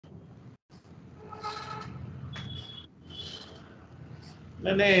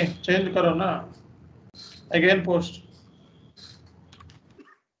नहीं चेंज करो ना, अगेन पोस्ट।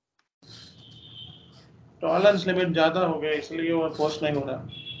 टॉलरेंस लिमिट ज्यादा हो गया इसलिए वो पोस्ट नहीं हो रहा।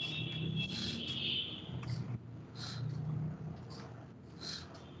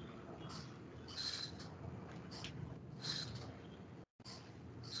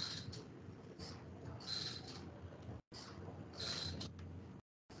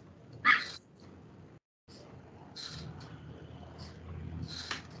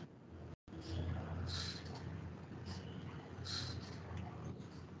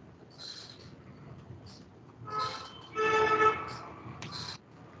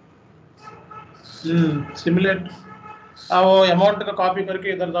 सिमुलेट, वो अमाउंट का कॉपी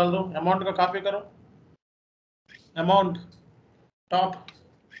करके इधर डाल दो, अमाउंट का कॉपी करो, अमाउंट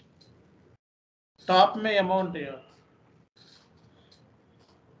टॉप में अमाउंट है,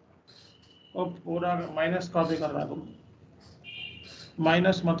 वो पूरा माइनस कॉपी कर रहा है तुम,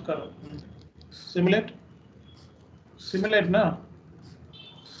 माइनस मत करो, सिमुलेट ना।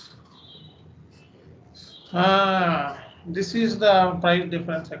 हाँ, this is the price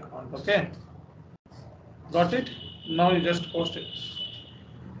difference account, okay, got it? Now you just post it.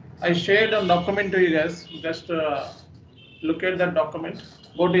 I shared a document to you guys, just look at that document,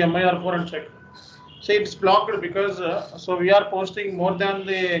 go to MIR4 and check. See, it's blocked because so we are posting more than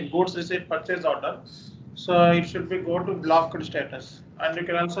the goods receipt purchase order, so it should be go to blocked status, and you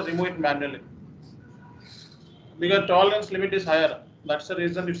can also remove it manually because tolerance limit is higher, that's the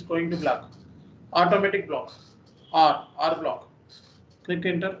reason it's going to block. Automatic block, R block, click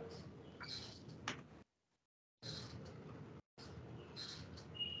enter.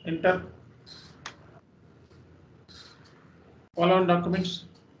 Enter. Follow on documents.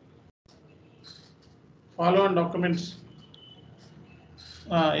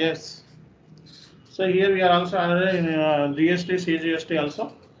 Yes. So here we are also added in GST, CGST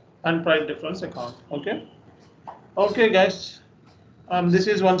also, and price difference account. Okay, guys. This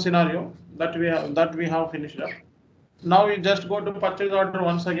is one scenario that we have finished up. Now we just go to purchase order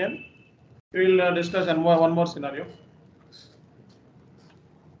once again. We will discuss one more scenario.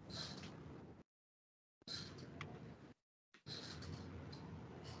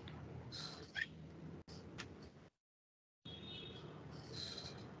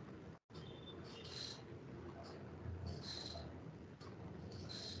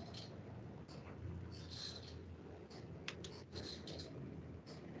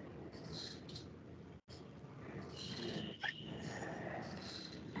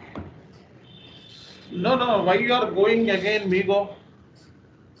 No, why you are going again, MIRO,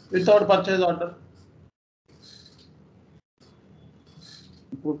 without purchase order?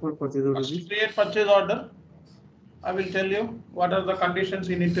 First create purchase order. I will tell you what are the conditions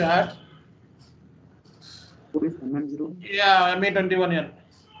you need to add. Yeah, MA21N.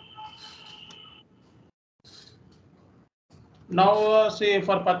 Now see,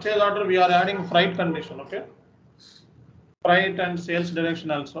 for purchase order we are adding freight condition, okay? Freight and sales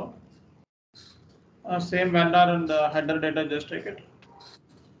direction also. Same vendor and header data, just take it.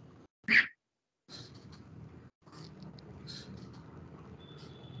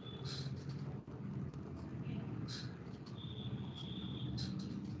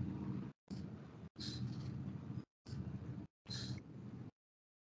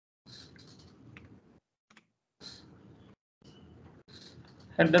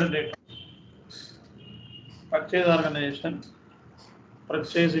 Header data, purchase organization,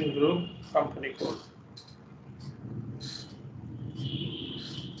 purchasing group, company code.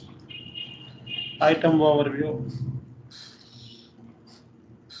 Item overview,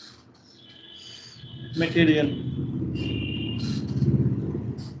 material,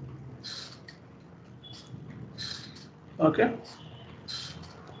 okay.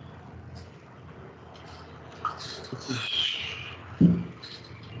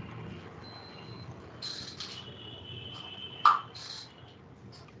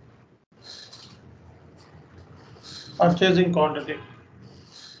 Purchasing quantity,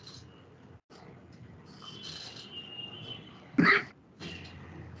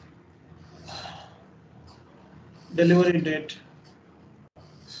 delivery date,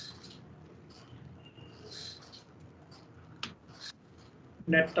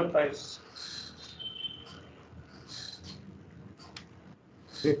 net price.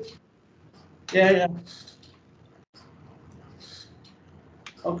 Yeah.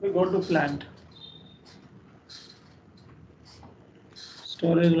 Okay, go to plant.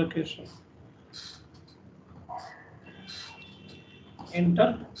 Storage location.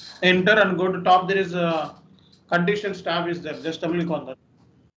 Enter and go to top. There is a conditions tab is there. Just double click on that.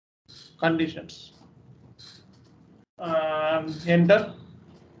 Conditions. Enter.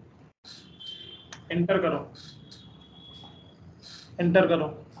 Enter करो, enter करो।